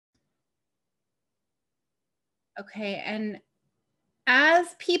Okay, and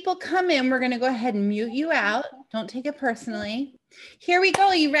as people come in, we're going to go ahead and mute you out. Don't take it personally. Here we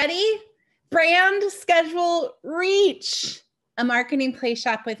go. You ready? Brand, schedule, reach. A marketing play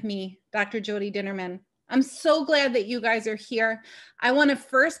shop with me, Dr. Jody Dinnerman. I'm so glad that you guys are here. I want to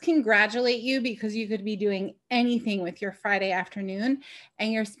first congratulate you because you could be doing anything with your Friday afternoon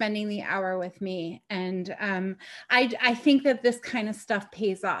and you're spending the hour with me. And I think that this kind of stuff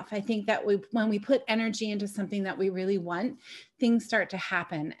pays off. I think that when we put energy into something that we really want, things start to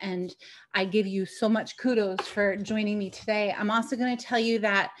happen. And I give you so much kudos for joining me today. I'm also going to tell you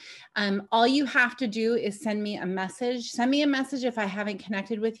that all you have to do is send me a message. Send me a message if I haven't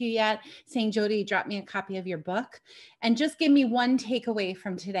connected with you yet, saying, Jody, drop me a copy of your book. And just give me one takeaway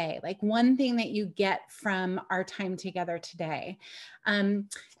from today, like one thing that you get from our time together today.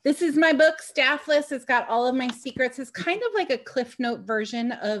 This is my book, Staffless. It's got all of my secrets. It's kind of like a Cliff Note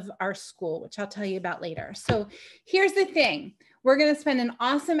version of our school, which I'll tell you about later. So here's the thing. We're going to spend an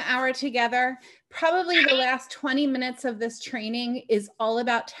awesome hour together. Probably the last 20 minutes of this training is all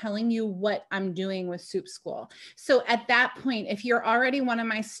about telling you what I'm doing with Soup School. So at that point, if you're already one of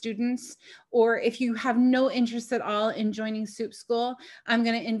my students, or if you have no interest at all in joining Soup School, I'm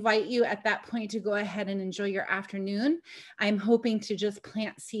going to invite you at that point to go ahead and enjoy your afternoon. I'm hoping to just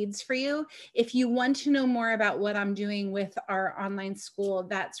plant seeds for you. If you want to know more about what I'm doing with our online school,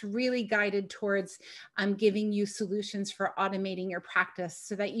 that's really guided towards giving you solutions for automating your practice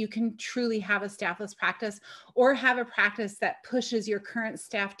so that you can truly have a staffless practice or have a practice that pushes your current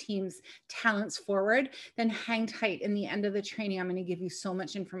staff team's talents forward, then hang tight. In the end of the training, I'm going to give you so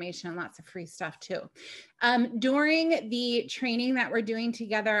much information and lots of free stuff too. During the training that we're doing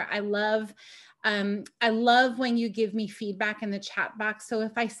together, I love when you give me feedback in the chat box. So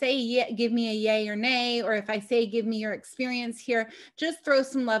if I say, yeah, give me a yay or nay, or if I say, give me your experience here, just throw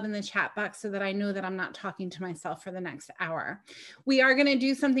some love in the chat box so that I know that I'm not talking to myself for the next hour. We are going to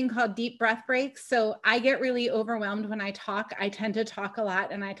do something called deep breath breaks. So I get really overwhelmed when I talk. I tend to talk a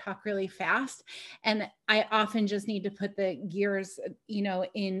lot and I talk really fast. And I often just need to put the gears,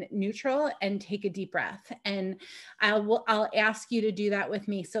 in neutral and take a deep breath. And I'll ask you to do that with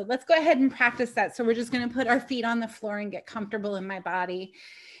me. So let's go ahead and practice that. So we're just going to put our feet on the floor and get comfortable in my body.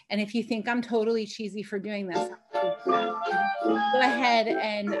 And if you think I'm totally cheesy for doing this, go ahead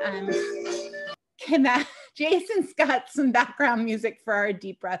and Jason's got some background music for our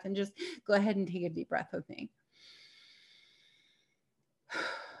deep breath, and just go ahead and take a deep breath with me.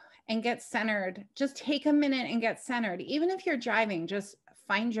 And get centered. Just take a minute and get centered. Even if you're driving, just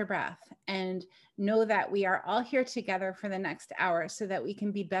find your breath and know that we are all here together for the next hour so that we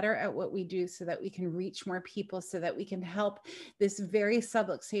can be better at what we do, so that we can reach more people, so that we can help this very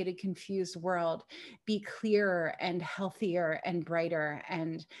subluxated, confused world be clearer and healthier and brighter.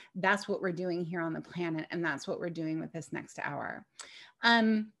 And that's what we're doing here on the planet. And that's what we're doing with this next hour.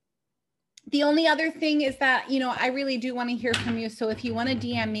 The only other thing is that, I really do want to hear from you. So if you want to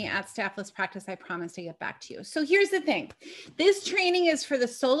DM me at Staffless Practice, I promise to get back to you. So here's the thing. This training is for the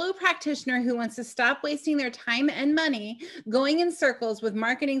solo practitioner who wants to stop wasting their time and money going in circles with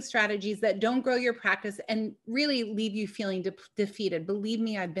marketing strategies that don't grow your practice and really leave you feeling defeated. Believe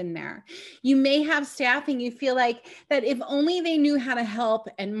me, I've been there. You may have staff and you feel like that if only they knew how to help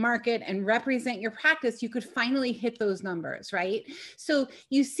and market and represent your practice, you could finally hit those numbers, right? So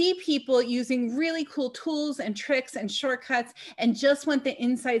you see people using really cool tools and tricks and shortcuts and just want the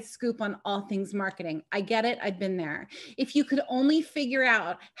inside scoop on all things marketing. I get it. I've been there. If you could only figure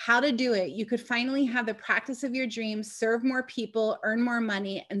out how to do it, you could finally have the practice of your dreams, serve more people, earn more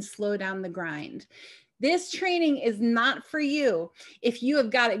money, and slow down the grind. This training is not for you if you have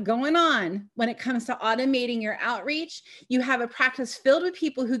got it going on when it comes to automating your outreach. You have a practice filled with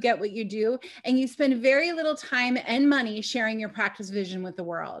people who get what you do, and you spend very little time and money sharing your practice vision with the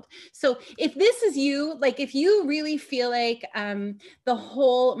world. So if this is you, like if you really feel like the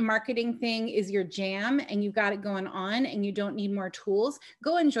whole marketing thing is your jam and you've got it going on and you don't need more tools,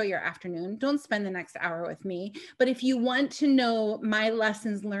 go enjoy your afternoon. Don't spend the next hour with me. But if you want to know my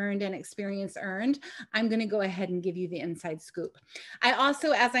lessons learned and experience earned, I'm going to go ahead and give you the inside scoop. I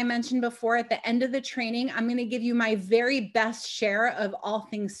also, as I mentioned before, at the end of the training, I'm going to give you my very best share of all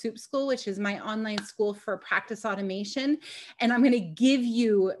things Soup School, which is my online school for practice automation. And I'm going to give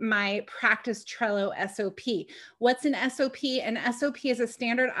you my practice Trello SOP. What's an SOP? An SOP is a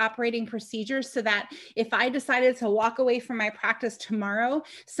standard operating procedure so that if I decided to walk away from my practice tomorrow,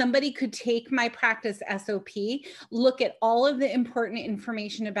 somebody could take my practice SOP, look at all of the important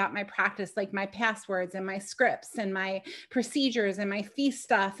information about my practice, like my password, keywords and my scripts and my procedures and my fee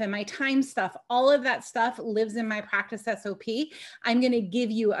stuff and my time stuff, all of that stuff lives in my practice SOP. I'm going to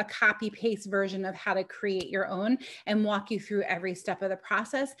give you a copy paste version of how to create your own and walk you through every step of the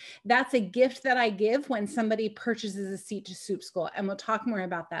process. That's a gift that I give when somebody purchases a seat to Soup School. And we'll talk more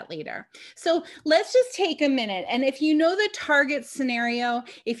about that later. So let's just take a minute. And if you know the target scenario,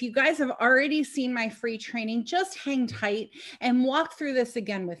 if you guys have already seen my free training, just hang tight and walk through this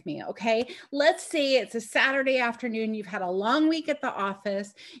again with me, okay? Let's say it's a Saturday afternoon, you've had a long week at the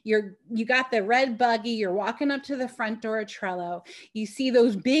office, you got the red buggy, you're walking up to the front door of Trello, you see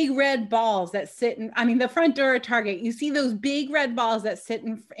those big red balls that sit the front door of Target, you see those big red balls that sit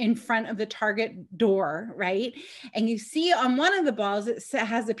in front of the Target door, right? And you see on one of the balls, it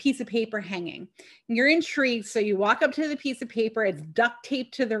has a piece of paper hanging. You're intrigued, so you walk up to the piece of paper, it's duct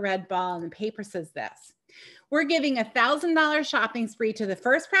taped to the red ball, and the paper says this: we're giving a $1,000 shopping spree to the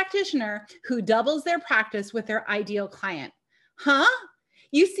first practitioner who doubles their practice with their ideal client. Huh?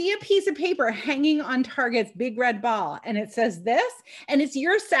 You see a piece of paper hanging on Target's big red ball, and it says this, and it's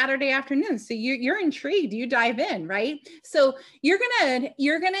your Saturday afternoon. So you're intrigued, you dive in, right? So you're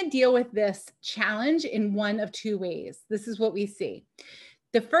gonna deal with this challenge in one of two ways. This is what we see.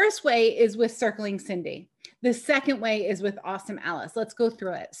 The first way is with Circling Cindy. The second way is with Awesome Alice. Let's go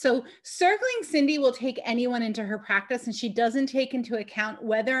through it. So Circling Cindy will take anyone into her practice, and she doesn't take into account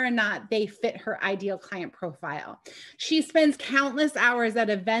whether or not they fit her ideal client profile. She spends countless hours at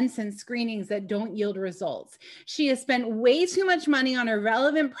events and screenings that don't yield results. She has spent way too much money on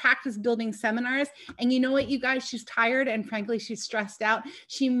irrelevant practice building seminars. And you know what, you guys, she's tired, and frankly, she's stressed out.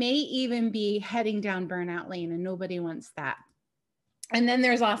 She may even be heading down burnout lane, and nobody wants that. And then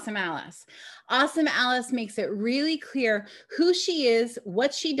there's Awesome Alice. Awesome Alice makes it really clear who she is,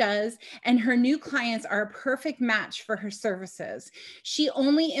 what she does, and her new clients are a perfect match for her services. She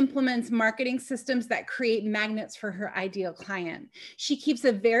only implements marketing systems that create magnets for her ideal client. She keeps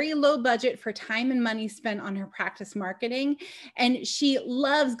a very low budget for time and money spent on her practice marketing, and she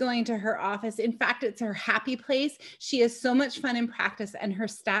loves going to her office. In fact, it's her happy place. She has so much fun in practice, and her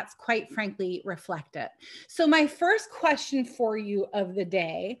stats, quite frankly, reflect it. So my first question for you of the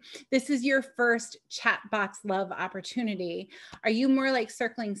day, this is your first chat box love opportunity. Are you more like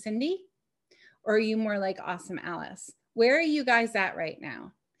Circling Cindy, or are you more like Awesome Alice? Where are you guys at right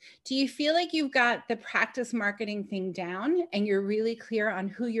now? Do you feel like you've got the practice marketing thing down and you're really clear on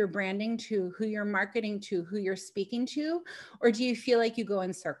who you're branding to, who you're marketing to, who you're speaking to? Or do you feel like you go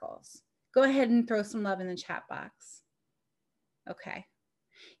in circles? Go ahead and throw some love in the chat box. Okay.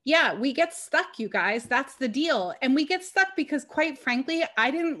 Yeah, we get stuck, you guys. That's the deal. And we get stuck because, quite frankly,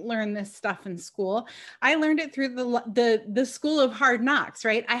 I didn't learn this stuff in school. I learned it through the school of hard knocks,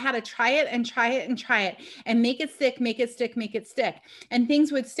 right? I had to try it and try it and try it and make it stick, make it stick, make it stick. And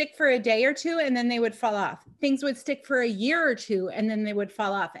things would stick for a day or two and then they would fall off. Things would stick for a year or two and then they would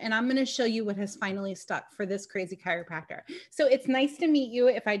fall off. And I'm going to show you what has finally stuck for this crazy chiropractor. So it's nice to meet you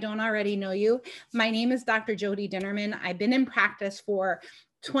if I don't already know you. My name is Dr. Jody Dinnerman. I've been in practice for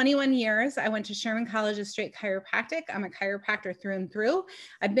 21 years. I went to Sherman College of Straight Chiropractic. I'm a chiropractor through and through.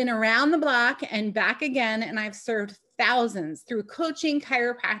 I've been around the block and back again, and I've served thousands through coaching,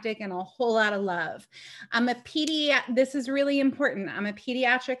 chiropractic, and a whole lot of love. This is really important. I'm a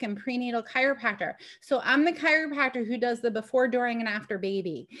pediatric and prenatal chiropractor. So I'm the chiropractor who does the before, during, and after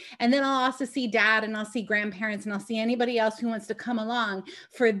baby. And then I'll also see dad, and I'll see grandparents, and I'll see anybody else who wants to come along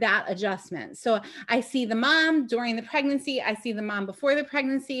for that adjustment. So I see the mom during the pregnancy, I see the mom before the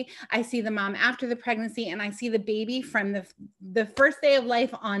pregnancy, I see the mom after the pregnancy, and I see the baby from the first day of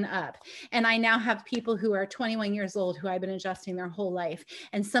life on up. And I now have people who are 21 years old who I've been adjusting their whole life.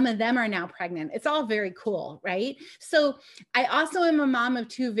 And some of them are now pregnant. It's all very cool, right? So I also am a mom of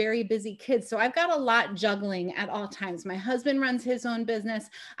two very busy kids. So I've got a lot juggling at all times. My husband runs his own business.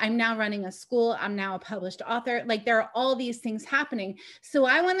 I'm now running a school. I'm now a published author. Like, there are all these things happening. So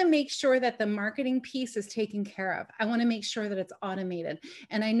I want to make sure that the marketing piece is taken care of. I want to make sure that it's automated.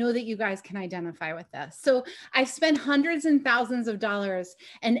 And I know that you guys can identify with this. So I've spent hundreds and thousands of dollars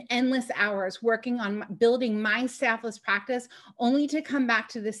and endless hours working on building my staffless practice, only to come back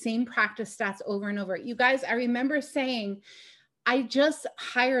to the same practice stats over and over. You guys, I remember saying, I just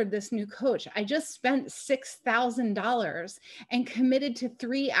hired this new coach. I just spent $6,000 and committed to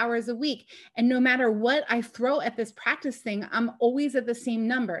 3 hours a week. And no matter what I throw at this practice thing, I'm always at the same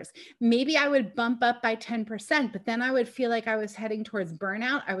numbers. Maybe I would bump up by 10%, but then I would feel like I was heading towards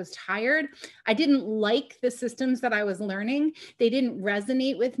burnout. I was tired. I didn't like the systems that I was learning. They didn't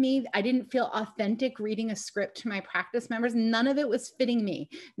resonate with me. I didn't feel authentic reading a script to my practice members. None of it was fitting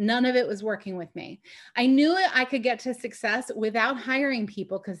me. None of it was working with me. I knew I could get to success without without hiring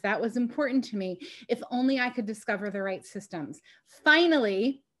people, because that was important to me. If only I could discover the right systems.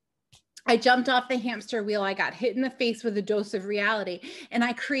 Finally, I jumped off the hamster wheel. I got hit in the face with a dose of reality, and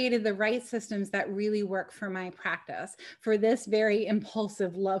I created the right systems that really work for my practice, for this very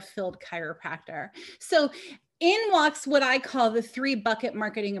impulsive, love-filled chiropractor. So in walks what I call the 3-bucket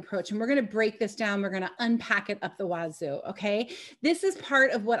marketing approach. And we're going to break this down. We're going to unpack it up the wazoo. Okay. This is part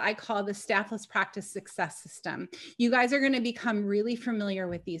of what I call the staffless practice success system. You guys are going to become really familiar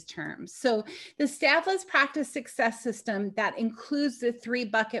with these terms. So the staffless practice success system that includes the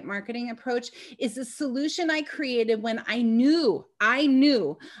 3-bucket marketing approach is a solution I created when I knew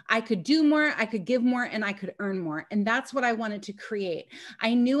I could do more, I could give more, and I could earn more. And that's what I wanted to create.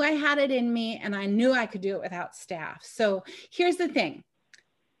 I knew I had it in me, and I knew I could do it without staff. So here's the thing.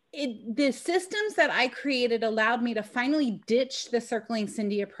 The systems that I created allowed me to finally ditch the Circling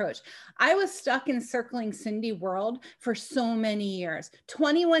Cindy approach. I was stuck in Circling Cindy world for so many years.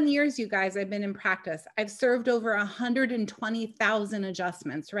 21 years, you guys, I've been in practice. I've served over 120,000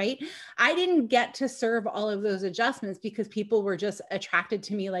 adjustments, right? I didn't get to serve all of those adjustments because people were just attracted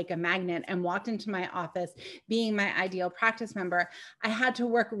to me like a magnet and walked into my office being my ideal practice member. I had to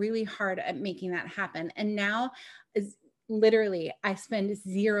work really hard at making that happen. And now, literally, I spend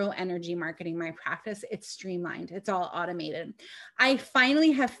 0 energy marketing my practice. It's streamlined. It's all automated. I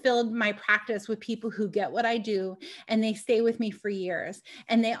finally have filled my practice with people who get what I do, and they stay with me for years.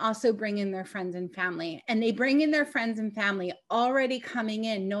 And they also bring in their friends and family, and they bring in their friends and family already coming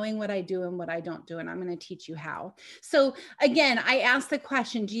in, knowing what I do and what I don't do. And I'm going to teach you how. So again, I asked the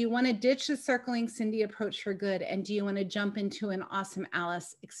question, do you want to ditch the Circling Cindy approach for good? And do you want to jump into an awesome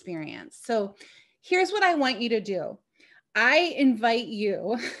Alice experience? So here's what I want you to do. I invite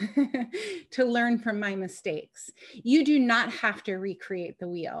you to learn from my mistakes. You do not have to recreate the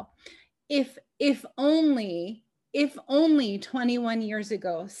wheel. If only 21 years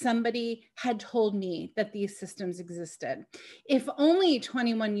ago, somebody had told me that these systems existed. If only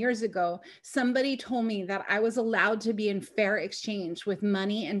 21 years ago, somebody told me that I was allowed to be in fair exchange with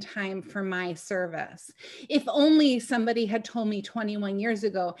money and time for my service. If only somebody had told me 21 years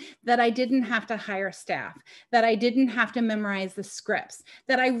ago that I didn't have to hire staff, that I didn't have to memorize the scripts,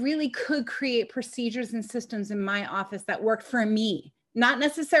 that I really could create procedures and systems in my office that worked for me. Not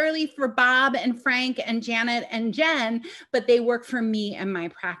necessarily for Bob and Frank and Janet and Jen, but they work for me and my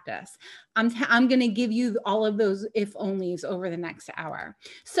practice. I'm going to give you all of those if onlys over the next hour.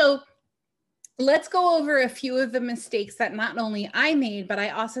 So let's go over a few of the mistakes that not only I made, but I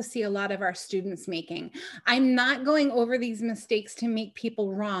also see a lot of our students making. I'm not going over these mistakes to make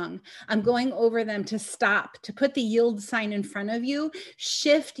people wrong. I'm going over them to stop, to put the yield sign in front of you,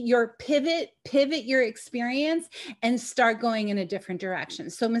 shift your pivot your experience, and start going in a different direction.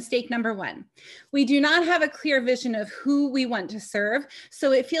 So mistake number 1, we do not have a clear vision of who we want to serve.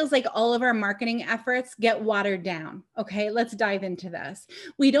 So it feels like all of our marketing efforts get watered down. Okay, let's dive into this.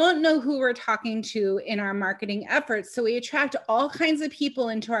 We don't know who we're talking to in our marketing efforts. So we attract all kinds of people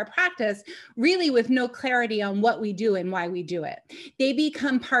into our practice, really with no clarity on what we do and why we do it. They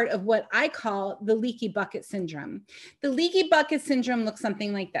become part of what I call the leaky bucket syndrome. The leaky bucket syndrome looks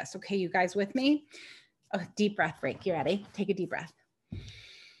something like this. Okay, you guys with me? Oh, deep breath break. You ready? Take a deep breath.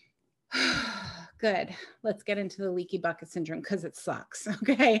 Good. Let's get into the leaky bucket syndrome because it sucks.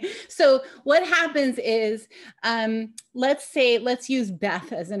 Okay. So what happens is, let's use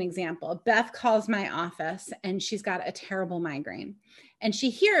Beth as an example. Beth calls my office and she's got a terrible migraine. And she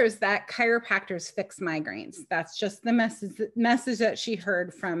hears that chiropractors fix migraines. That's just the message that she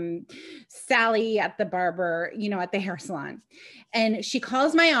heard from Sally at the barber, at the hair salon. And she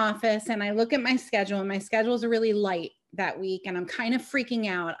calls my office and I look at my schedule, and my schedules are really light that week. And I'm kind of freaking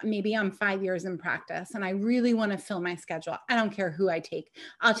out. Maybe I'm 5 years in practice and I really want to fill my schedule. I don't care who I take.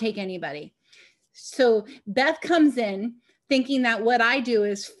 I'll take anybody. So Beth comes in thinking that what I do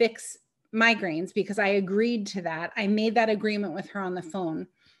is fix migraines because I agreed to that. I made that agreement with her on the phone.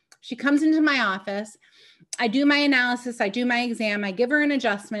 She comes into my office. I do my analysis. I do my exam. I give her an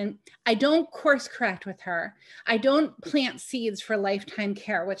adjustment. I don't course correct with her. I don't plant seeds for lifetime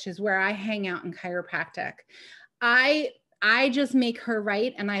care, which is where I hang out in chiropractic. I just make her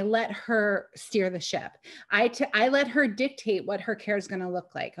right, and I let her steer the ship. I let her dictate what her care is going to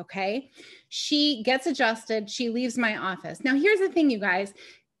look like. Okay. She gets adjusted. She leaves my office. Now, here's the thing, you guys.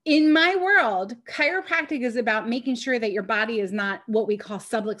 In my world, chiropractic is about making sure that your body is not what we call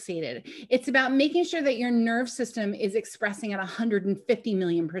subluxated. It's about making sure that your nerve system is expressing at 150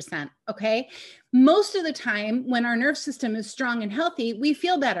 million%. Okay. Most of the time when our nerve system is strong and healthy, we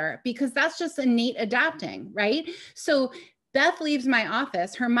feel better because that's just innate adapting, right? So Beth leaves my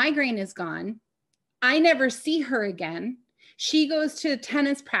office. Her migraine is gone. I never see her again. She goes to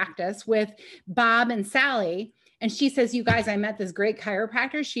tennis practice with Bob and Sally. And she says, you guys, I met this great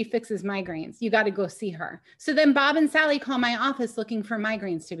chiropractor. She fixes migraines. You got to go see her. So then Bob and Sally call my office looking for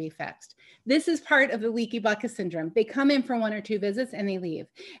migraines to be fixed. This is part of the leaky bucket syndrome. They come in for 1 or 2 visits and they leave.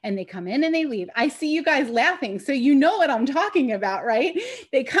 And they come in and they leave. I see you guys laughing. So you know what I'm talking about, right?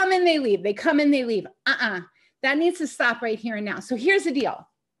 They come in, they leave. They come in, they leave. That needs to stop right here and now. So here's the deal.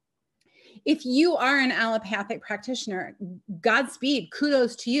 If you are an allopathic practitioner, Godspeed,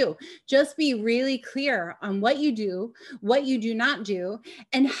 kudos to you. Just be really clear on what you do not do,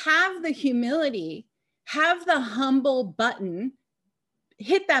 and have the humility, have the humble button,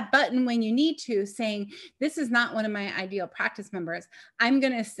 hit that button when you need to, saying, this is not one of my ideal practice members. I'm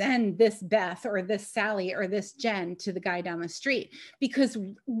going to send this Beth or this Sally or this Jen to the guy down the street, because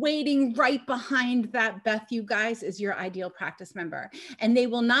waiting right behind that Beth, you guys, is your ideal practice member. And they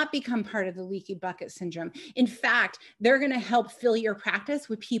will not become part of the leaky bucket syndrome. In fact, they're going to help fill your practice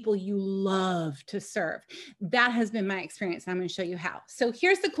with people you love to serve. That has been my experience. And I'm going to show you how. So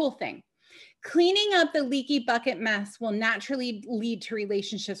here's the cool thing. Cleaning up the leaky bucket mess will naturally lead to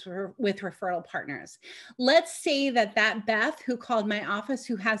relationships with referral partners. Let's say that Beth who called my office,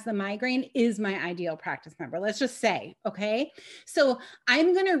 who has the migraine, is my ideal practice member. Let's just say, okay? So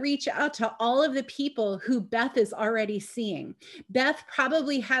I'm going to reach out to all of the people who Beth is already seeing. Beth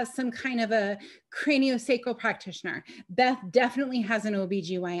probably has some kind of a craniosacral practitioner. Beth definitely has an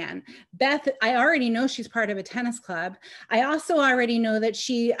OBGYN. Beth, I already know she's part of a tennis club. I also already know that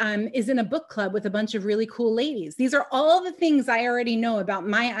she is in a book club with a bunch of really cool ladies. These are all the things I already know about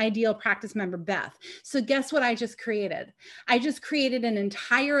my ideal practice member, Beth. So guess what I just created? I just created an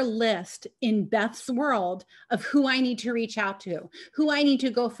entire list in Beth's world of who I need to reach out to, who I need to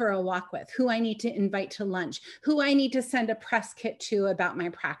go for a walk with, who I need to invite to lunch, who I need to send a press kit to about my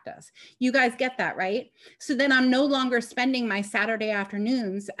practice. You guys get that, right? So then I'm no longer spending my Saturday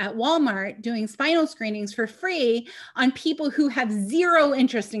afternoons at Walmart doing spinal screenings for free on people who have zero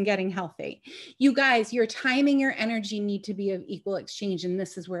interest in getting healthy. You guys, your time and your energy need to be of equal exchange, and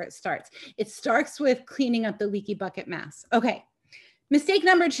this is where it starts. It starts with cleaning up the leaky bucket mess. Okay. Mistake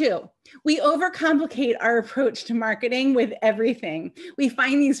number 2, we overcomplicate our approach to marketing with everything. We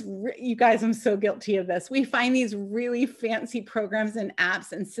find these, you guys, I'm so guilty of this. We find these really fancy programs and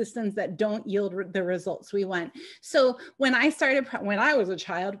apps and systems that don't yield the results we want. So when I was a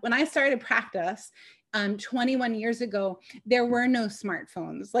child, when I started practice, 21 years ago, there were no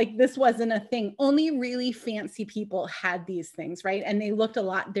smartphones. Like, this wasn't a thing. Only really fancy people had these things, right? And they looked a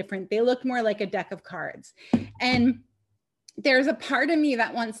lot different. They looked more like a deck of cards. And there's a part of me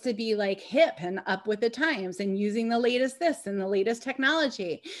that wants to be like hip and up with the times and using the latest this and the latest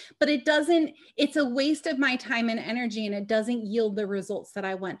technology, but it's a waste of my time and energy, and it doesn't yield the results that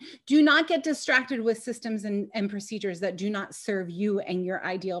I want. Do not get distracted with systems and procedures that do not serve you and your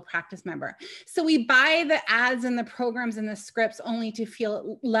ideal practice member. So we buy the ads and the programs and the scripts only to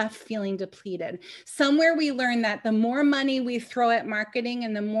feel left feeling depleted. Somewhere we learn that the more money we throw at marketing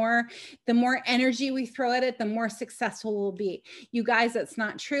and the more energy we throw at it, the more successful we'll be. You guys, that's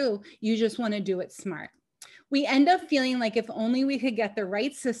not true. You just want to do it smart. We end up feeling like if only we could get the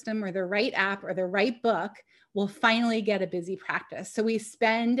right system or the right app or the right book, we'll finally get a busy practice. So we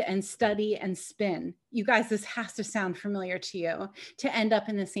spend and study and spin. You guys, this has to sound familiar to you to end up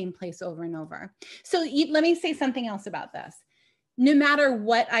in the same place over and over. So let me say something else about this. No matter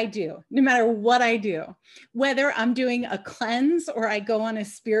what I do, whether I'm doing a cleanse or I go on a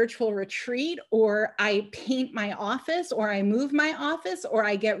spiritual retreat or I paint my office or I move my office or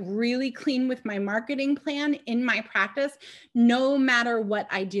I get really clean with my marketing plan in my practice, no matter what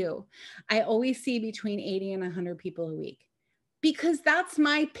I do, I always see between 80 and 100 people a week, because that's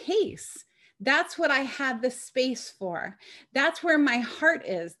my pace. That's what I have the space for. That's where my heart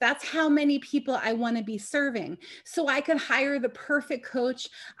is. That's how many people I want to be serving. So I could hire the perfect coach.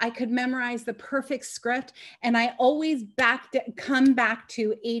 I could memorize the perfect script. And I always come back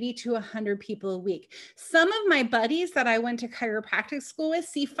to 80 to 100 people a week. Some of my buddies that I went to chiropractic school with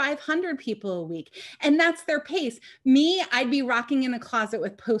see 500 people a week. And that's their pace. Me, I'd be rocking in a closet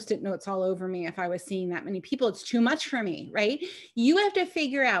with Post-it notes all over me if I was seeing that many people. It's too much for me, right? You have to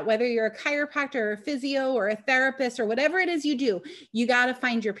figure out whether you're a chiropractor or a physio or a therapist or whatever it is you do, you got to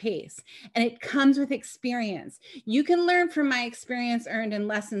find your pace. And it comes with experience. You can learn from my experience earned and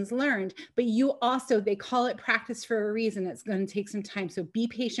lessons learned, but you also, they call it practice for a reason. It's going to take some time. So be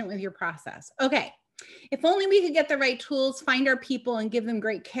patient with your process. Okay. If only we could get the right tools, find our people, and give them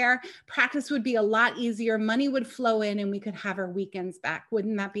great care, practice would be a lot easier. Money would flow in and we could have our weekends back.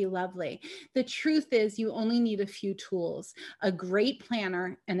 Wouldn't that be lovely? The truth is you only need a few tools, a great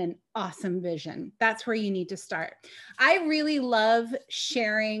planner, and an awesome vision. That's where you need to start. I really love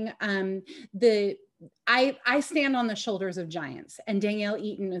sharing I stand on the shoulders of giants, and Danielle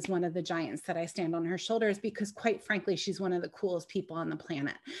Eaton is one of the giants that I stand on her shoulders because, quite frankly, she's one of the coolest people on the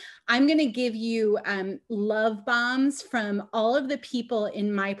planet. I'm going to give you love bombs from all of the people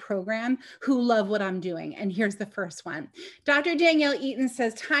in my program who love what I'm doing. And here's the first one. Dr. Danielle Eaton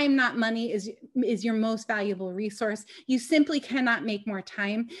says, time, not money, is your most valuable resource. You simply cannot make more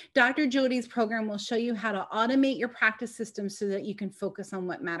time. Dr. Jody's program will show you how to automate your practice system so that you can focus on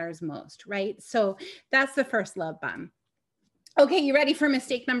what matters most, right? So that's the first love bomb. Okay, you ready for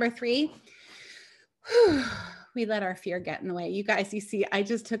mistake number 3? We let our fear get in the way. You guys, you see, I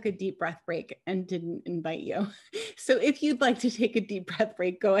just took a deep breath break and didn't invite you. So if you'd like to take a deep breath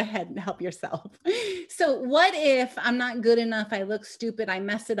break, go ahead and help yourself. So what if I'm not good enough? I look stupid. I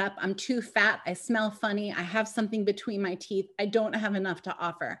mess it up. I'm too fat. I smell funny. I have something between my teeth. I don't have enough to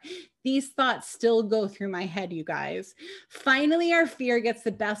offer. These thoughts still go through my head, you guys. Finally, our fear gets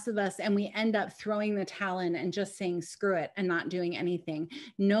the best of us and we end up throwing the towel in and just saying, screw it, and not doing anything.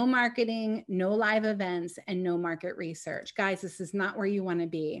 No marketing, no live events, and no market research. Guys, this is not where you want to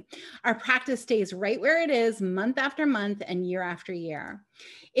be. Our practice stays right where it is month after month and year after year.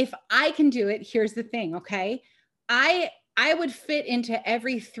 If I can do it, here's the thing, okay? I would fit into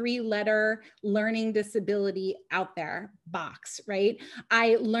every 3-letter learning disability out there box, right?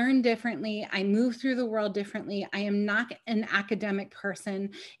 I learn differently. I move through the world differently. I am not an academic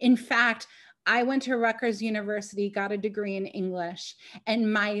person. In fact, I went to Rutgers University, got a degree in English,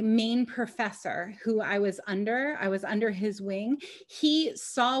 and my main professor, who I was under his wing, he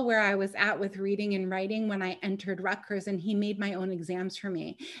saw where I was at with reading and writing when I entered Rutgers, and he made my own exams for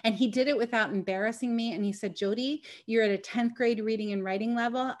me. And he did it without embarrassing me. And he said, Jody, you're at a 10th grade reading and writing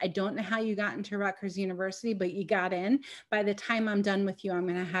level. I don't know how you got into Rutgers University, but you got in. By the time I'm done with you, I'm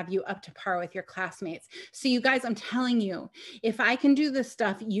going to have you up to par with your classmates. So you guys, I'm telling you, if I can do this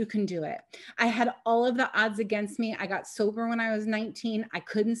stuff, you can do it. I had all of the odds against me. I got sober when I was 19. I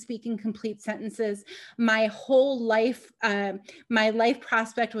couldn't speak in complete sentences. My whole life, my life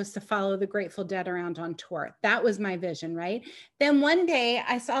prospect was to follow the Grateful Dead around on tour. That was my vision, right? Then one day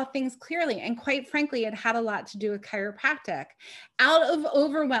I saw things clearly, and quite frankly, it had a lot to do with chiropractic. Out of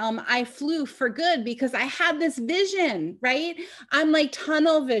overwhelm, I flew for good because I had this vision, right? I'm like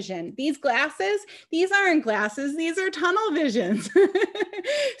tunnel vision. These glasses, these aren't glasses, these are tunnel visions.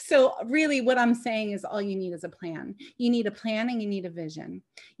 So really what I'm saying is all you need is a plan. You need a plan and you need a vision.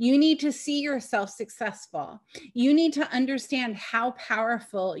 You need to see yourself successful. You need to understand how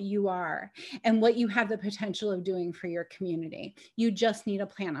powerful you are and what you have the potential of doing for your community. You just need a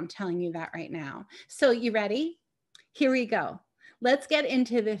plan. I'm telling you that right now. So you ready? Here we go. Let's get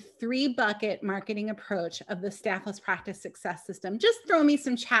into the 3-bucket marketing approach of the Staffless Practice Success System. Just throw me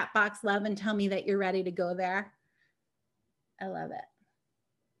some chat box love and tell me that you're ready to go there. I love it.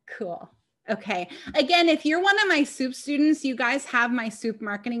 Cool. Okay. Again, if you're one of my SOUP students, you guys have my SOUP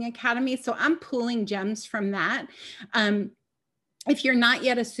Marketing Academy. So I'm pulling gems from that. If you're not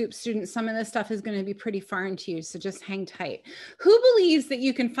yet a SOUP student, some of this stuff is going to be pretty foreign to you, so just hang tight. Who believes that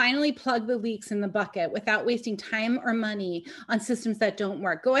you can finally plug the leaks in the bucket without wasting time or money on systems that don't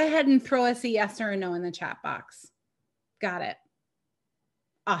work? Go ahead and throw us a yes or a no in the chat box. Got it.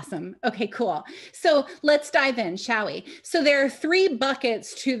 Awesome. Okay, cool. So let's dive in, shall we? So there are 3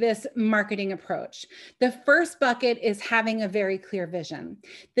 buckets to this marketing approach. The first bucket is having a very clear vision.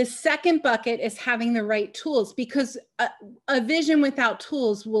 The second bucket is having the right tools, because a vision without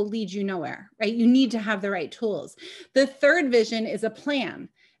tools will lead you nowhere, right? You need to have the right tools. The third vision is a plan.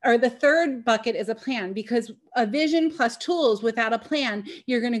 Or the third bucket is a plan, because a vision plus tools without a plan,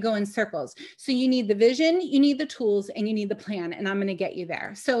 you're going to go in circles. So you need the vision, you need the tools, and you need the plan. And I'm going to get you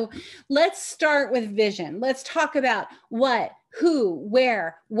there. So let's start with vision. Let's talk about what, who,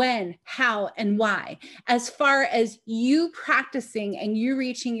 where, when, how, and why, as far as you practicing and you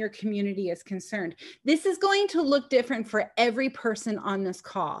reaching your community is concerned. This is going to look different for every person on this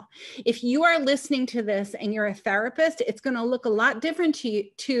call. If you are listening to this and you're a therapist, it's going to look a lot different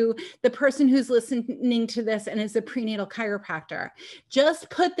to the person who's listening to this and is a prenatal chiropractor. Just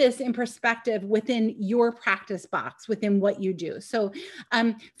put this in perspective within your practice box, within what you do. So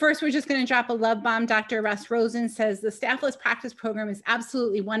first, we're just going to drop a love bomb. Dr. Russ Rosen says the Staffless Practice practice program is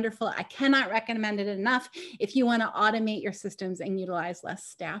absolutely wonderful. I cannot recommend it enough if you want to automate your systems and utilize less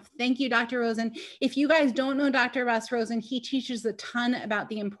staff. Thank you, Dr. Rosen. If you guys don't know Dr. Russ Rosen, he teaches a ton about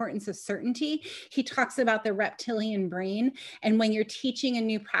the importance of certainty. He talks about the reptilian brain. And when you're teaching a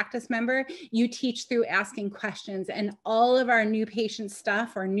new practice member, you teach through asking questions. And all of our new patient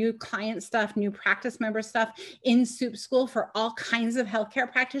stuff or new client stuff, new practice member stuff in Soup School for all kinds of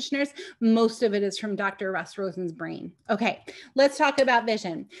healthcare practitioners, most of it is from Dr. Russ Rosen's brain. Okay, let's talk about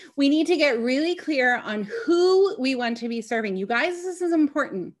vision. We need to get really clear on who we want to be serving. You guys, this is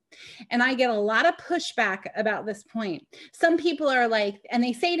important. And I get a lot of pushback about this point. Some people are like, and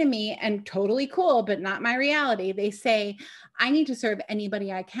they say to me, and totally cool, but not my reality. They say, I need to serve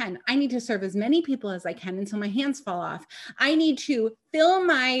anybody I can. I need to serve as many people as I can until my hands fall off. I need to fill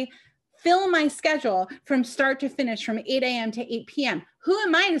my schedule from start to finish from 8 a.m. to 8 p.m. Who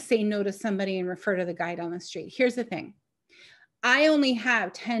am I to say no to somebody and refer to the guy down the street? Here's the thing. I only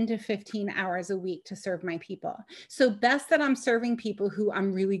have 10 to 15 hours a week to serve my people. So best that I'm serving people who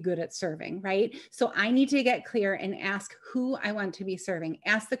I'm really good at serving, right? So I need to get clear and ask who I want to be serving.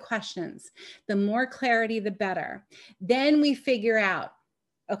 Ask the questions. The more clarity, the better. Then we figure out,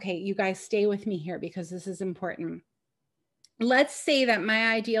 okay, you guys stay with me here because this is important. Let's say that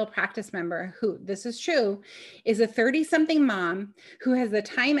my ideal practice member, who this is true, is a 30-something mom who has the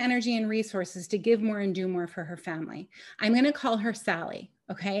time, energy, and resources to give more and do more for her family. I'm going to call her Sally.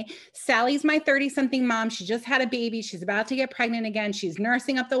 Okay. Sally's my 30-something mom. She just had a baby. She's about to get pregnant again. She's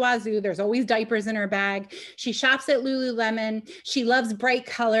nursing up the wazoo. There's always diapers in her bag. She shops at Lululemon. She loves bright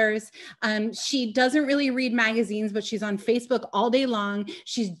colors. She doesn't really read magazines, but she's on Facebook all day long.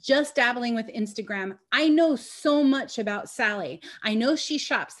 She's just dabbling with Instagram. I know so much about Sally. I know she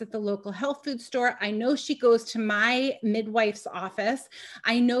shops at the local health food store. I know she goes to my midwife's office.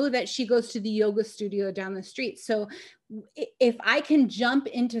 I know that she goes to the yoga studio down the street. So if I can jump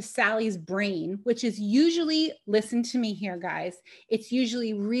into Sally's brain, which is usually, listen to me here, guys, it's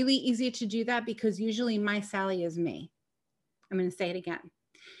usually really easy to do that because usually my Sally is me. I'm going to say it again.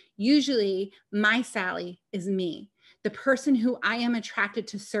 Usually my Sally is me. The person who I am attracted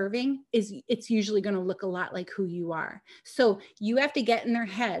to serving it's usually going to look a lot like who you are. So you have to get in their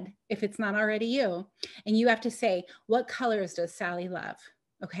head, if it's not already you, and you have to say, what colors does Sally love?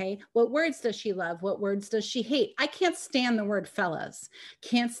 Okay, what words does she love? What words does she hate? I can't stand the word fellas.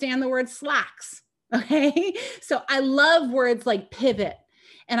 Can't stand the word slacks. Okay, so I love words like pivot,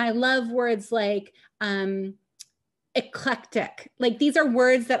 and I love words like eclectic. Like these are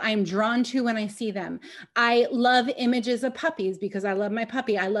words that I'm drawn to when I see them. I love images of puppies because I love my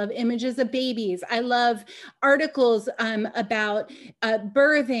puppy. I love images of babies. I love articles about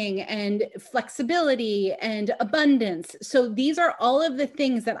birthing and flexibility and abundance. So these are all of the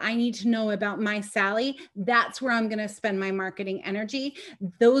things that I need to know about my Sally. That's where I'm going to spend my marketing energy.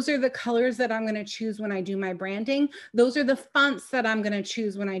 Those are the colors that I'm going to choose when I do my branding. Those are the fonts that I'm going to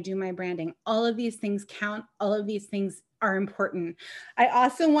choose when I do my branding. All of these things count. All of these things are important. I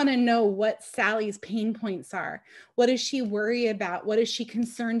also want to know what Sally's pain points are. What does she worry about? What is she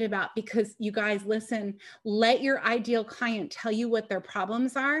concerned about? Because you guys, listen, let your ideal client tell you what their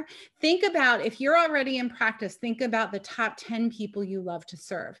problems are. Think about, if you're already in practice, think about the top 10 people you love to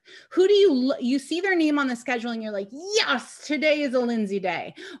serve. Who do you see their name on the schedule and you're like, yes, today is a Lindsay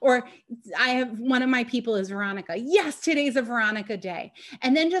day. Or I have, one of my people is Veronica. Yes, today's a Veronica day.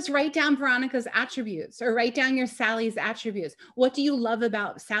 And then just write down Veronica's attributes or write down your Sally's attributes. What do you love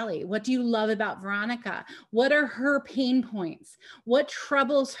about Sally? What do you love about Veronica? What are her pain points? What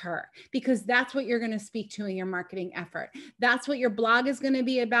troubles her? Because that's what you're going to speak to in your marketing effort. That's what your blog is going to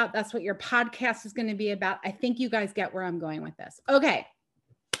be about. That's what your podcast is going to be about. I think you guys get where I'm going with this. Okay.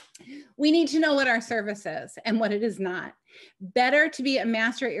 We need to know what our service is and what it is not. Better to be a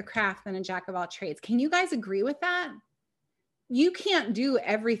master at your craft than a jack of all trades. Can you guys agree with that? You can't do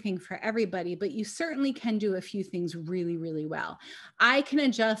everything for everybody, but you certainly can do a few things really, really well. I can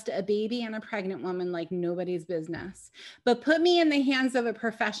adjust a baby and a pregnant woman like nobody's business, but put me in the hands of a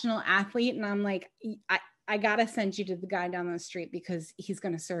professional athlete and I'm like, I got to send you to the guy down the street because he's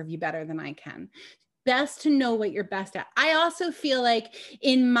going to serve you better than I can. Best to know what you're best at. I also feel like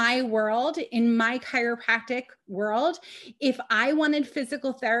in my world, in my chiropractic world, if I wanted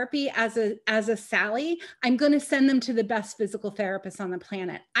physical therapy as a Sally, I'm going to send them to the best physical therapist on the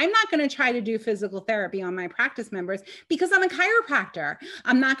planet. I'm not going to try to do physical therapy on my practice members because I'm a chiropractor.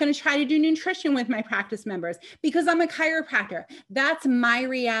 I'm not going to try to do nutrition with my practice members because I'm a chiropractor. That's my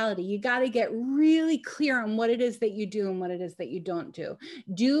reality. You got to get really clear on what it is that you do and what it is that you don't do.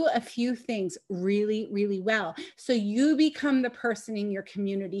 Do a few things really really, really well. So you become the person in your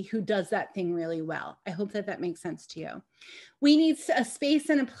community who does that thing really well. I hope that that makes sense to you. We need a space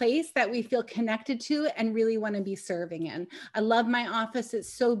and a place that we feel connected to and really want to be serving in. I love my office.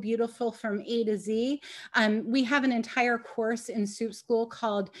 It's so beautiful from A to Z. We have an entire course in Soup School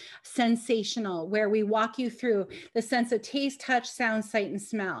called Sensational, where we walk you through the sense of taste, touch, sound, sight, and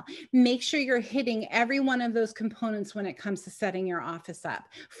smell. Make sure you're hitting every one of those components when it comes to setting your office up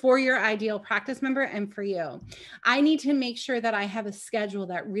for your ideal practice member and for you. I need to make sure that I have a schedule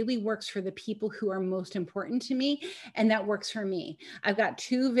that really works for the people who are most important to me and that works for me. I've got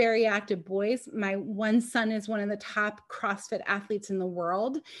two very active boys. My one son is one of the top CrossFit athletes in the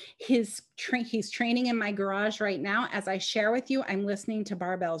world. He's training in my garage right now. As I share with you, I'm listening to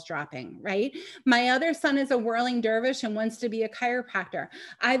barbells dropping, right? My other son is a whirling dervish and wants to be a chiropractor.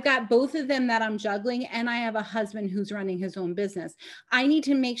 I've got both of them that I'm juggling, and I have a husband who's running his own business. I need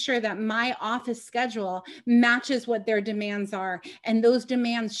to make sure that my office schedule matches what their demands are, and those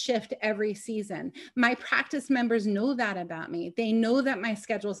demands shift every season. My practice members know that about me. They know that my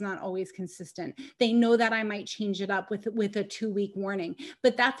schedule is not always consistent. They know that I might change it up with a 2-week warning,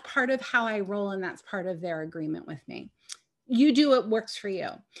 but that's part of how I roll, and that's part of their agreement with me. You do what works for you.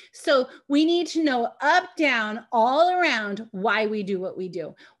 So we need to know up, down, all around why we do what we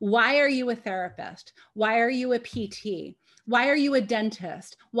do. Why are you a therapist? Why are you a PT? Why are you a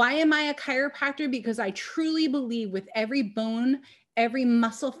dentist? Why am I a chiropractor? Because I truly believe with every bone, every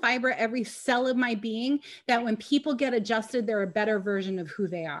muscle fiber, every cell of my being, that when people get adjusted, they're a better version of who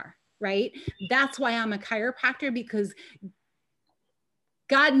they are, right? That's why I'm a chiropractor, because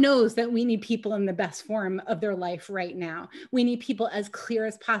God knows that we need people in the best form of their life right now. We need people as clear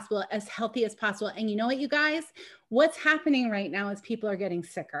as possible, as healthy as possible. And you know what, you guys? What's happening right now is people are getting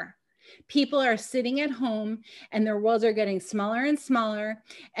sicker. People are sitting at home and their worlds are getting smaller and smaller.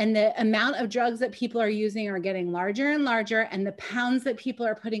 And the amount of drugs that people are using are getting larger and larger. And the pounds that people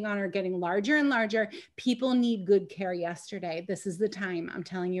are putting on are getting larger and larger. People need good care yesterday. This is the time, I'm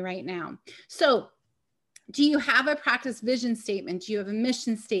telling you right now. So, do you have a practice vision statement? Do you have a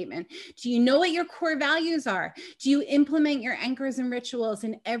mission statement? Do you know what your core values are? Do you implement your anchors and rituals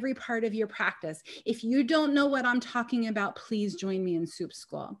in every part of your practice? If you don't know what I'm talking about, please join me in Soup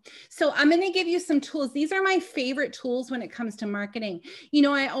School. So I'm going to give you some tools. These are my favorite tools when it comes to marketing. You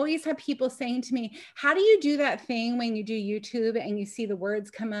know, I always have people saying to me, how do you do that thing when you do YouTube and you see the words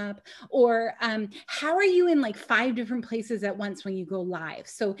come up? Or how are you in like 5 different places at once when you go live?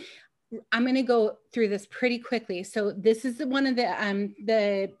 So I'm going to go through this pretty quickly. So this is one of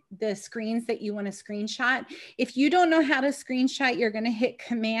the screens that you want to screenshot. If you don't know how to screenshot, you're going to hit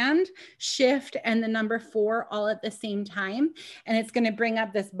Command, Shift, and the number 4 all at the same time. And it's going to bring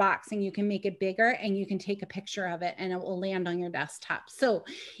up this box, and you can make it bigger and you can take a picture of it and it will land on your desktop. So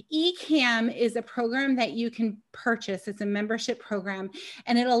Ecamm is a program that you can purchase. It's a membership program,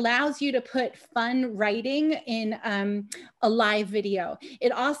 and it allows you to put fun writing in a live video.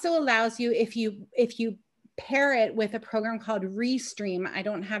 It also allows you, if you pair it with a program called Restream. I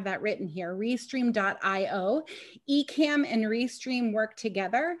don't have that written here. Restream.io. Ecamm and Restream work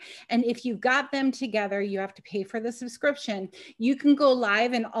together. And if you've got them together, you have to pay for the subscription. You can go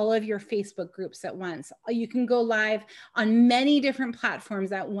live in all of your Facebook groups at once. You can go live on many different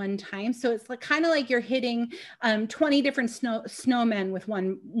platforms at one time. So it's like, kind of like you're hitting 20 different snowmen with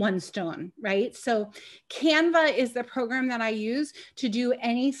one stone, right? So Canva is the program that I use to do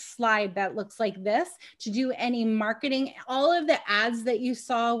any slide that looks like this, to do any marketing. All of the ads that you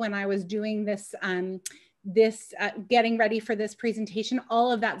saw when I was doing this, getting ready for this presentation,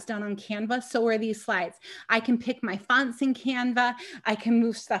 all of that's done on Canva. So are these slides. I can pick my fonts in Canva. I can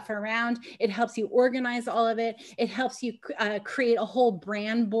move stuff around. It helps you organize all of it. It helps you create a whole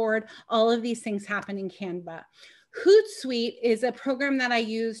brand board. All of these things happen in Canva. Hootsuite is a program that I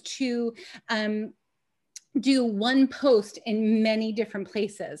use to do one post in many different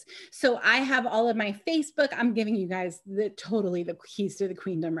places. So I have all of my Facebook. I'm giving you guys totally the keys to the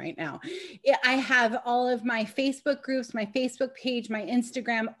queendom right now. I have all of my Facebook groups, my Facebook page, my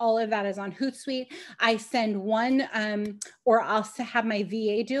Instagram, all of that is on Hootsuite. I send one, or I'll have my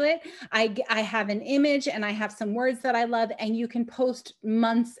VA do it. I have an image and I have some words that I love, and you can post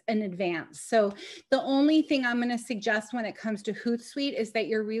months in advance. So the only thing I'm going to suggest when it comes to Hootsuite is that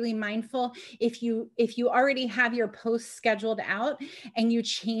you're really mindful. If you are already have your posts scheduled out and you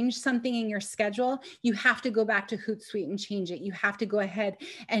change something in your schedule, you have to go back to Hootsuite and change it. You have to go ahead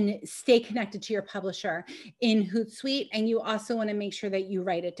and stay connected to your publisher in Hootsuite. And you also want to make sure that you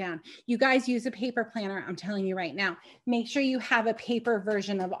write it down. You guys use a paper planner. I'm telling you right now, make sure you have a paper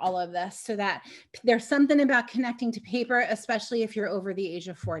version of all of this, so that there's something about connecting to paper, especially if you're over the age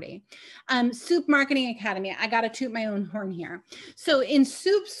of 40. Soup Marketing Academy. I got to toot my own horn here. So in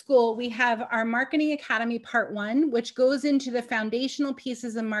Soup School, we have our Marketing Academy Part 1, which goes into the foundational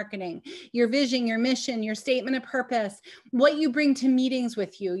pieces of marketing: your vision, your mission, your statement of purpose, what you bring to meetings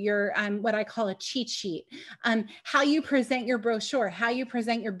with you, your what I call a cheat sheet, how you present your brochure, how you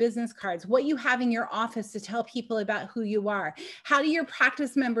present your business cards, what you have in your office to tell people about who you are. How do your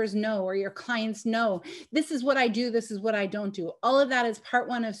practice members know, or your clients know, this is what I do, this is what I don't do? All of that is Part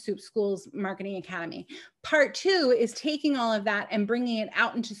 1 of Soup School's Marketing Academy. Part 2 is taking all of that and bringing it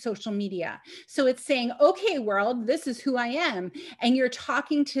out into social media. So it's saying, okay, world, this is who I am. And you're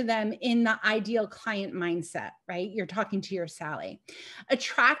talking to them in the ideal client mindset, right? You're talking to your Sally.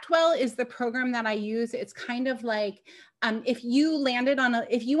 Attract Well is the program that I use. It's kind of like, if you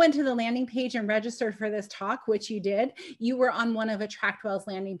went to the landing page and registered for this talk, which you did, you were on one of Attract Well's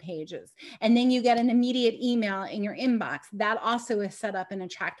landing pages. And then you get an immediate email in your inbox. That also is set up in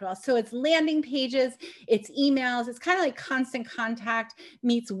Attract Well. So it's landing pages, it's emails, it's kind of like Constant Contact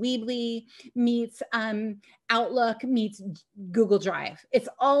meets Weebly, meets Outlook, meets Google Drive. It's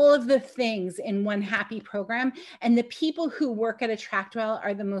all of the things in one happy program. And the people who work at Attract Well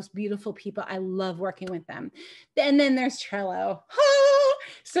are the most beautiful people. I love working with them. And then there's Trello.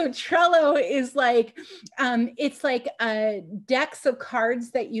 So Trello is like, it's like decks of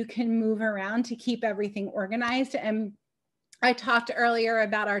cards that you can move around to keep everything organized. And I talked earlier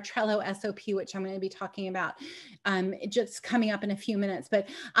about our Trello SOP, which I'm going to be talking about just coming up in a few minutes. But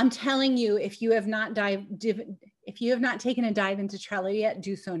I'm telling you, if you have not taken a dive into Trello yet,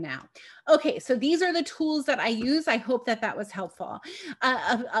 do so now. Okay, so these are the tools that I use. I hope that that was helpful.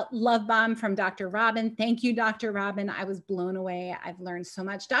 A love bomb from Dr. Robin. Thank you, Dr. Robin. I was blown away. I've learned so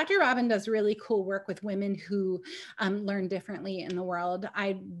much. Dr. Robin does really cool work with women who learn differently in the world.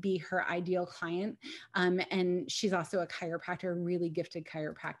 I'd be her ideal client. And she's also a chiropractor, really gifted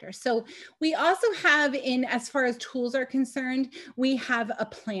chiropractor. So we also have, as far as tools are concerned, we have a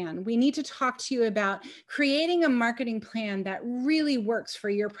plan. We need to talk to you about creating a marketing plan that really works for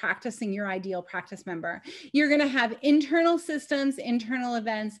your practice and your ideal practice member. You're going to have internal systems, internal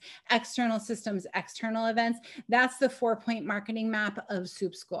events, external systems, external events. That's the 4-point marketing map of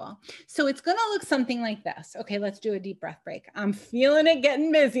Soup School. So it's going to look something like this. Okay, let's do a deep breath break. I'm feeling it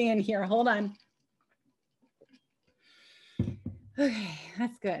getting busy in here. Hold on. Okay,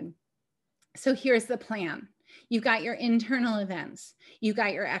 that's good. So here's the plan. You've got your internal events, you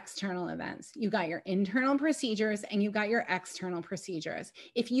got your external events, you got your internal procedures, and you got your external procedures.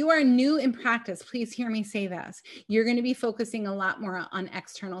 If you are new in practice, please hear me say this. You're going to be focusing a lot more on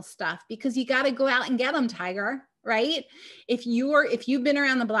external stuff because you got to go out and get them, Tiger. Right? If you've been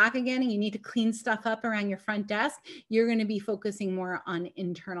around the block again and you need to clean stuff up around your front desk, you're going to be focusing more on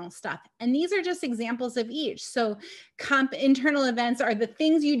internal stuff. And these are just examples of each. So internal events are the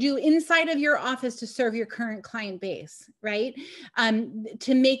things you do inside of your office to serve your current client base, right?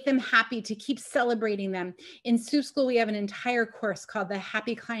 To make them happy, to keep celebrating them. In Soup School, we have an entire course called the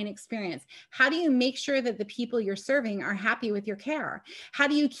Happy Client Experience. How do you make sure that the people you're serving are happy with your care? How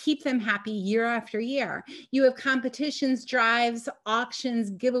do you keep them happy year after year? You have competitions, drives,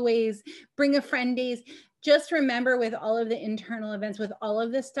 auctions, giveaways, bring a friend days. Just remember, with all of the internal events, with all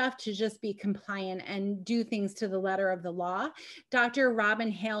of this stuff, to just be compliant and do things to the letter of the law. Dr. Robin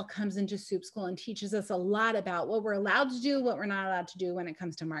Hale comes into Soup School and teaches us a lot about what we're allowed to do, what we're not allowed to do when it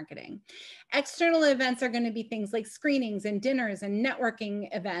comes to marketing. External events are going to be things like screenings and dinners and networking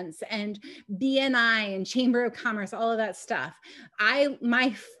events and BNI and Chamber of Commerce, all of that stuff.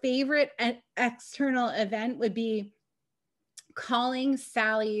 My favorite external event would be calling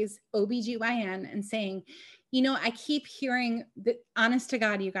Sally's OBGYN and saying, you know, I keep hearing that, honest to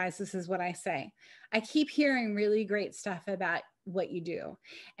God, you guys, this is what I say. I keep hearing really great stuff about what you do.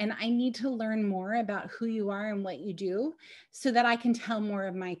 And I need to learn more about who you are and what you do so that I can tell more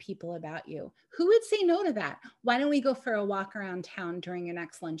of my people about you. Who would say no to that? Why don't we go for a walk around town during your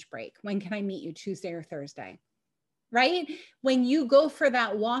next lunch break? When can I meet you, Tuesday or Thursday? Right? When you go for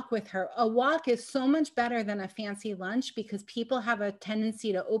that walk with her, a walk is so much better than a fancy lunch because people have a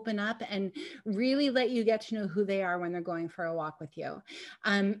tendency to open up and really let you get to know who they are when they're going for a walk with you.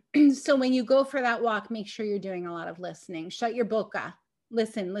 So when you go for that walk, make sure you're doing a lot of listening. Shut your boca.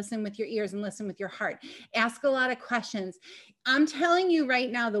 Listen with your ears and listen with your heart. Ask a lot of questions. I'm telling you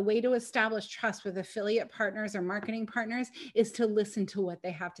right now, the way to establish trust with affiliate partners or marketing partners is to listen to what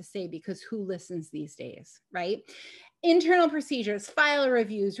they have to say, because who listens these days, right? Internal procedures, file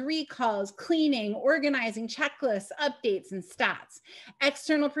reviews, recalls, cleaning, organizing, checklists, updates, and stats.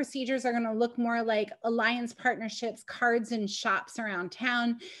 External procedures are going to look more like alliance partnerships, cards in shops around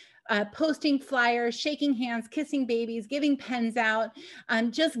town, posting flyers, shaking hands, kissing babies, giving pens out.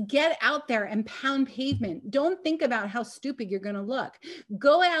 Just get out there and pound pavement. Don't think about how stupid you're going to look.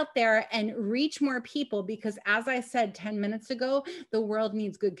 Go out there and reach more people, because as I said 10 minutes ago, the world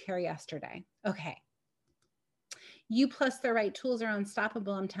needs good care yesterday. Okay. You plus the right tools are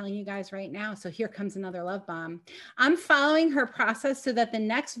unstoppable. I'm telling you guys right now. So here comes another love bomb. I'm following her process so that the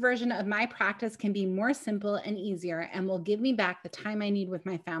next version of my practice can be more simple and easier and will give me back the time I need with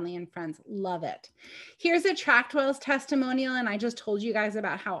my family and friends. Love it. Here's a Tractwell's testimonial. And I just told you guys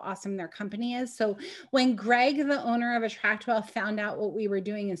about how awesome their company is. So when Greg, the owner of Attractwell, found out what we were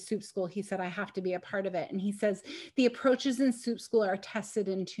doing in Soup School, he said, I have to be a part of it. And he says, the approaches in Soup School are tested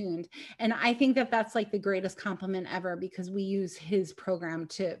and tuned. And I think that that's like the greatest compliment ever, because we use his program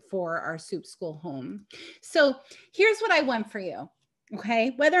for our Soup School home. So here's what I want for you,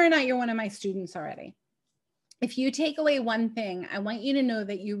 okay? Whether or not you're one of my students already. If you take away one thing, I want you to know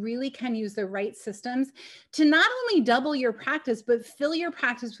that you really can use the right systems to not only double your practice, but fill your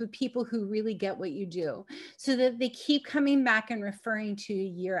practice with people who really get what you do, so that they keep coming back and referring to you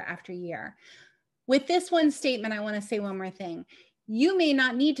year after year. With this one statement, I want to say one more thing. You may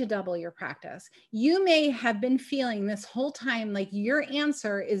not need to double your practice. You may have been feeling this whole time like your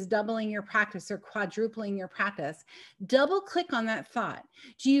answer is doubling your practice or quadrupling your practice. Double click on that thought.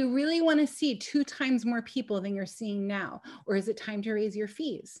 Do you really want to see 2 times more people than you're seeing now? Or is it time to raise your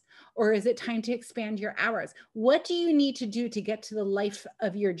fees? Or is it time to expand your hours? What do you need to do to get to the life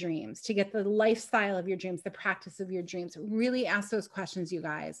of your dreams, to get the lifestyle of your dreams, the practice of your dreams? Really ask those questions, you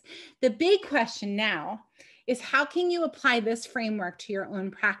guys. The big question now is, how can you apply this framework to your own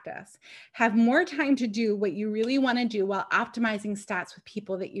practice? Have more time to do what you really want to do while optimizing stats with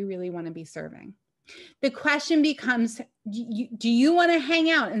people that you really want to be serving. The question becomes, do you want to hang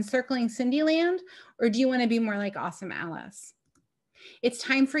out in Circling Cindy Land, or do you want to be more like Awesome Alice? It's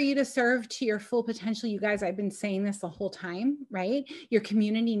time for you to serve to your full potential. You guys, I've been saying this the whole time, right? Your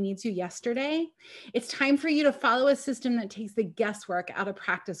community needs you yesterday. It's time for you to follow a system that takes the guesswork out of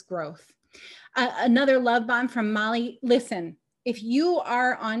practice growth. Another love bomb from Molly. Listen, if you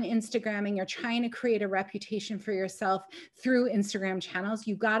are on Instagram and you're trying to create a reputation for yourself through Instagram channels,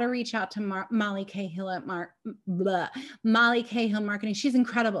 you got to reach out to Molly Cahill at Molly Cahill Marketing. She's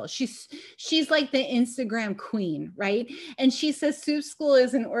incredible. She's like the Instagram queen, right? And she says Soup School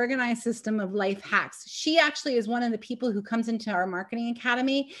is an organized system of life hacks. She actually is one of the people who comes into our marketing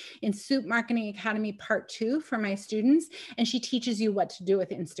academy in Soup Marketing Academy Part 2 for my students, and she teaches you what to do with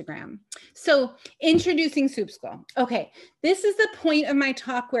Instagram. So introducing Soup School. Okay, this is the point of my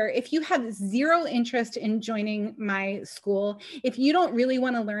talk where if you have zero interest in joining my school, if you don't really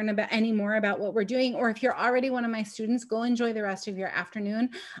want to learn about any more about what we're doing, or if you're already one of my students, go enjoy the rest of your afternoon.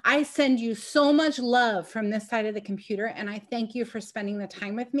 I send you so much love from this side of the computer, and I thank you for spending the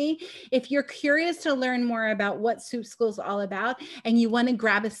time with me. If you're curious to learn more about what Soup School is all about and you want to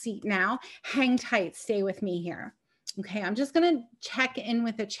grab a seat now, hang tight, stay with me here. Okay, I'm just going to check in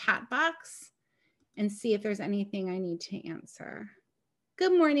with the chat box and see if there's anything I need to answer.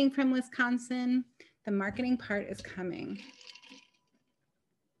 Good morning from Wisconsin. The marketing part is coming.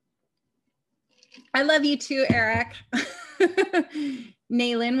 I love you too, Eric.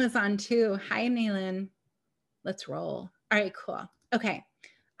 Naylin was on too. Hi, Naylin. Let's roll. All right, cool. Okay.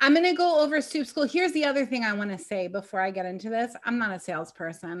 I'm going to go over Soup School. Here's the other thing I want to say before I get into this. I'm not a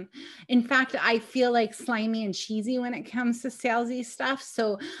salesperson. In fact, I feel like slimy and cheesy when it comes to salesy stuff.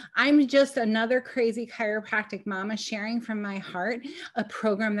 So I'm just another crazy chiropractic mama sharing from my heart a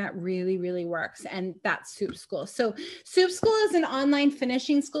program that really, really works. And that's Soup School. So Soup School is an online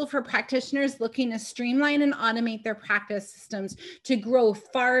finishing school for practitioners looking to streamline and automate their practice systems to grow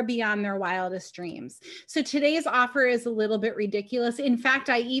far beyond their wildest dreams. So today's offer is a little bit ridiculous. In fact,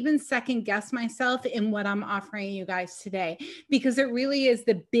 I even second guess myself in what I'm offering you guys today, because it really is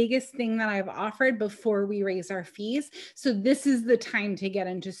the biggest thing that I've offered before we raise our fees. So this is the time to get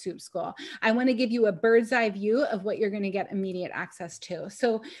into Soup School. I want to give you a bird's eye view of what you're going to get immediate access to.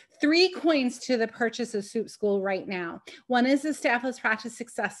 So 3 coins to the purchase of Soup School right now. One is the Staffless Practice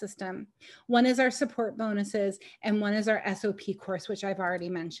Success System. One is our support bonuses, and one is our SOP course, which I've already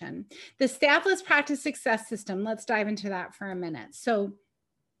mentioned. The Staffless Practice Success System, let's dive into that for a minute. So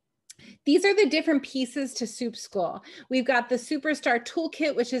These are the different pieces to Soup School. We've got the Superstar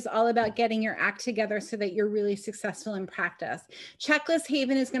Toolkit, which is all about getting your act together so that you're really successful in practice. Checklist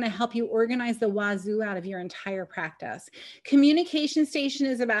Haven is going to help you organize the wazoo out of your entire practice. Communication Station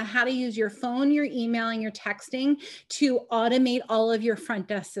is about how to use your phone, your email, and your texting to automate all of your front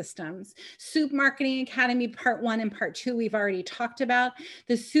desk systems. Soup Marketing Academy Part 1 and Part 2, we've already talked about.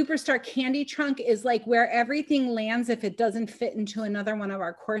 The Superstar Candy Trunk is like where everything lands if it doesn't fit into another one of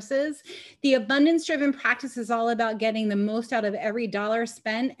our courses. The Abundance Driven Practice is all about getting the most out of every dollar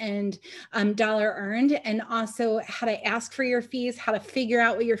spent and dollar earned, and also how to ask for your fees, how to figure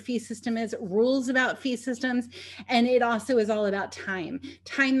out what your fee system is, rules about fee systems, and it also is all about time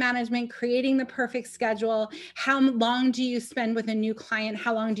management, creating the perfect schedule. How long do you spend with a new client?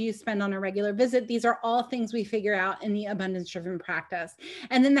 How long do you spend on a regular visit? These are all things we figure out in the Abundance Driven Practice.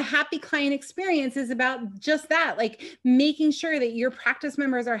 And then the Happy Client Experience is about just that, like making sure that your practice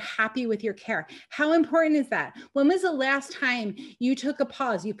members are happy with your care. How important is that? When was the last time you took a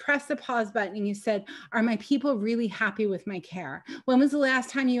pause, you pressed the pause button and you said, are my people really happy with my care? When was the last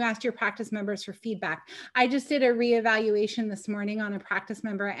time you asked your practice members for feedback? I just did a reevaluation this morning on a practice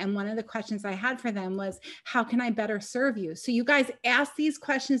member, and one of the questions I had for them was, how can I better serve you? So you guys ask these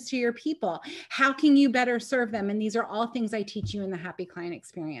questions to your people. How can you better serve them? And these are all things I teach you in the Happy Client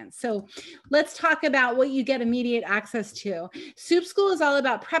Experience. So let's talk about what you get immediate access to. Soup School is all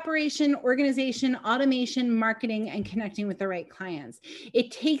about preparation, organization, automation, marketing, and connecting with the right clients.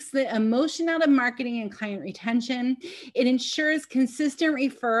 It takes the emotion out of marketing and client retention. It ensures consistent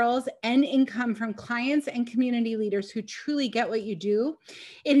referrals and income from clients and community leaders who truly get what you do.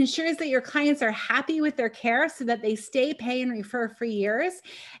 It ensures that your clients are happy with their care so that they stay, pay, and refer for years.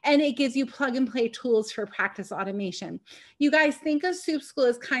 And it gives you plug and play tools for practice automation. You guys think of Soup School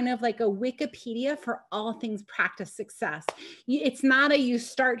as kind of like a Wikipedia for all things practice success. It's not a you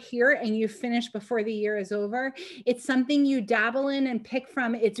start here and you finish before the year is over. It's something you dabble in and pick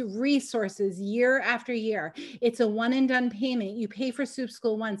from. It's resources year after year. It's a one and done payment. You pay for Soup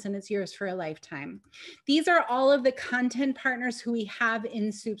School once and it's yours for a lifetime. These are all of the content partners who we have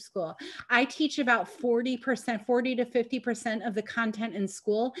in Soup School. I teach about 40%, 40 to 50% of the content in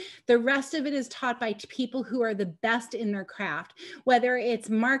school. The rest of it is taught by people who are the best in their craft, whether it's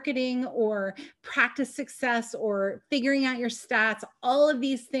marketing or practice success or figuring out your stats. All of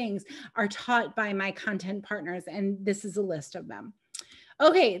these things are taught by my content partners, and this is a list of them.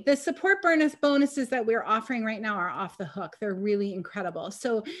 Okay, the support bonuses that we're offering right now are off the hook. They're really incredible.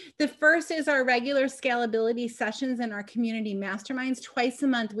 So the first is our regular scalability sessions and our community masterminds. Twice a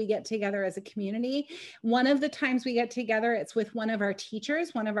month, we get together as a community. One of the times we get together, it's with one of our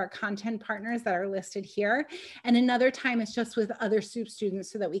teachers, one of our content partners that are listed here. And another time it's just with other Soup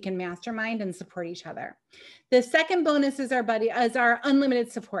students so that we can mastermind and support each other. The second bonus is our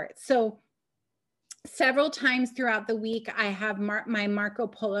unlimited support. So several times throughout the week, I have my Marco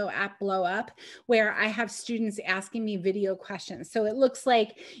Polo app blow up where I have students asking me video questions. So it looks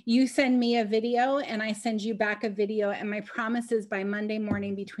like you send me a video and I send you back a video. And my promise is by Monday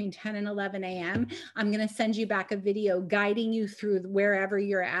morning between 10 and 11 a.m., I'm going to send you back a video guiding you through wherever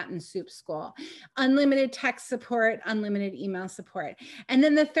you're at in Soup School. Unlimited text support, unlimited email support. And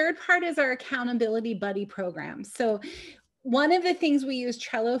then the third part is our accountability buddy program. So one of the things we use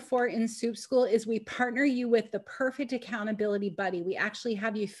Trello for in Soup School is we partner you with the perfect accountability buddy. We actually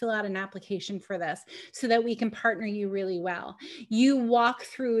have you fill out an application for this so that we can partner you really well. You walk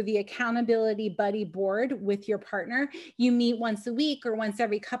through the accountability buddy board with your partner. You meet once a week or once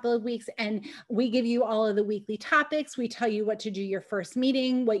every couple of weeks, and we give you all of the weekly topics. We tell you what to do your first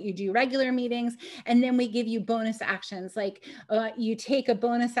meeting, what you do regular meetings, and then we give you bonus actions. Like you take a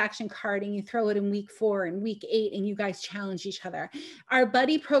bonus action card and you throw it in week 4 and week 8, and you guys challenge each other. Our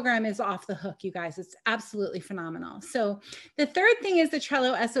buddy program is off the hook, you guys. It's absolutely phenomenal. So the third thing is the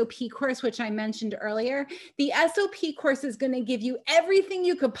Trello SOP course, which I mentioned earlier. The SOP course is going to give you everything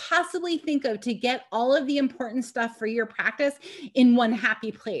you could possibly think of to get all of the important stuff for your practice in one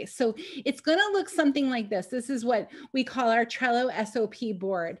happy place. So it's going to look something like this. This is what we call our Trello SOP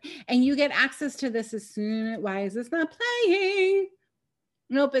board. And you get access to this as soon. Why is this not playing?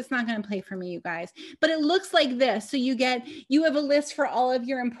 Nope, it's not going to play for me, you guys. But it looks like this. So you have a list for all of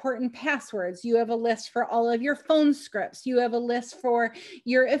your important passwords. You have a list for all of your phone scripts. You have a list for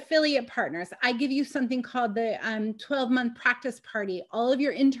your affiliate partners. I give you something called the 12-month practice party. All of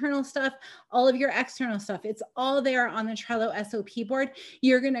your internal stuff, all of your external stuff. It's all there on the Trello SOP board.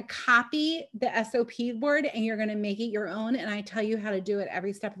 You're going to copy the SOP board and you're going to make it your own. And I tell you how to do it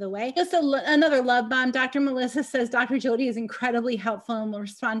every step of the way. Just another love bomb. Dr. Melissa says, Dr. Jody is incredibly helpful and will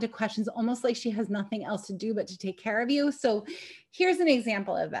respond to questions almost like she has nothing else to do but to take care of you. So here's an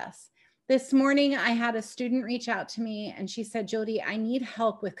example of this. This morning, I had a student reach out to me and she said, Jody, I need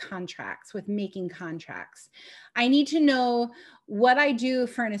help with contracts, with making contracts. I need to know what I do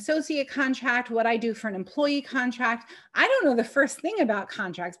for an associate contract, what I do for an employee contract. I don't know the first thing about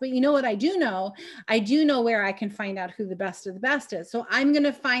contracts, but you know what I do know? I do know where I can find out who the best of the best is. So I'm going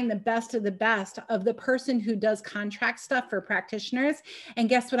to find the best of the best of the person who does contract stuff for practitioners. And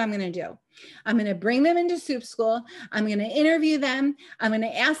guess what I'm going to do? I'm going to bring them into Soup School. I'm going to interview them. I'm going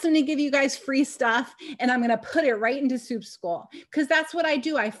to ask them to give you guys free stuff. And I'm going to put it right into Soup School because that's what I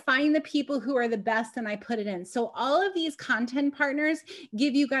do. I find the people who are the best and I put it in. So all of these content partners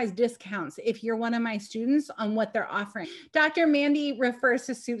give you guys discounts if you're one of my students on what they're offering. Dr. Mandy refers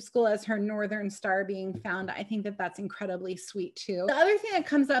to Soup School as her Northern Star being found. I think that that's incredibly sweet too. The other thing that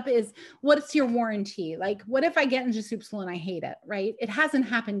comes up is, what's your warranty? Like, what if I get into Soup School and I hate it, right? It hasn't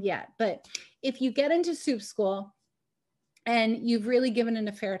happened yet, but if you get into Soup School and you've really given it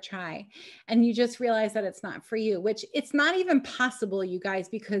a fair try and you just realize that it's not for you, which it's not even possible, you guys,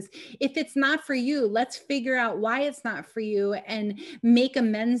 because if it's not for you, let's figure out why it's not for you and make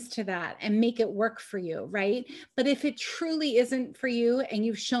amends to that and make it work for you, right? But if it truly isn't for you and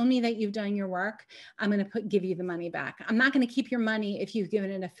you've shown me that you've done your work, I'm going to give you the money back. I'm not going to keep your money if you've given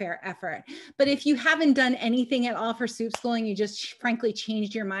it a fair effort. But if you haven't done anything at all for Soup School and you just frankly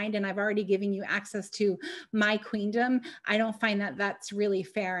changed your mind and I've already given you access to my queendom, I don't find that that's really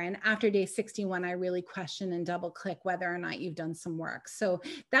fair. And after day 61, I really question and double click whether or not you've done some work. So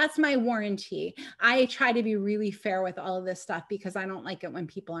that's my warranty. I try to be really fair with all of this stuff because I don't like it when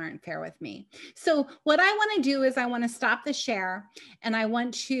people aren't fair with me. So what I want to do is I want to stop the share and I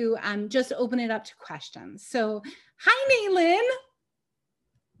want to just open it up to questions. So hi, Naylin.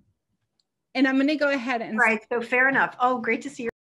 And I'm going to go ahead and. Right. So fair enough. Oh, great to see you.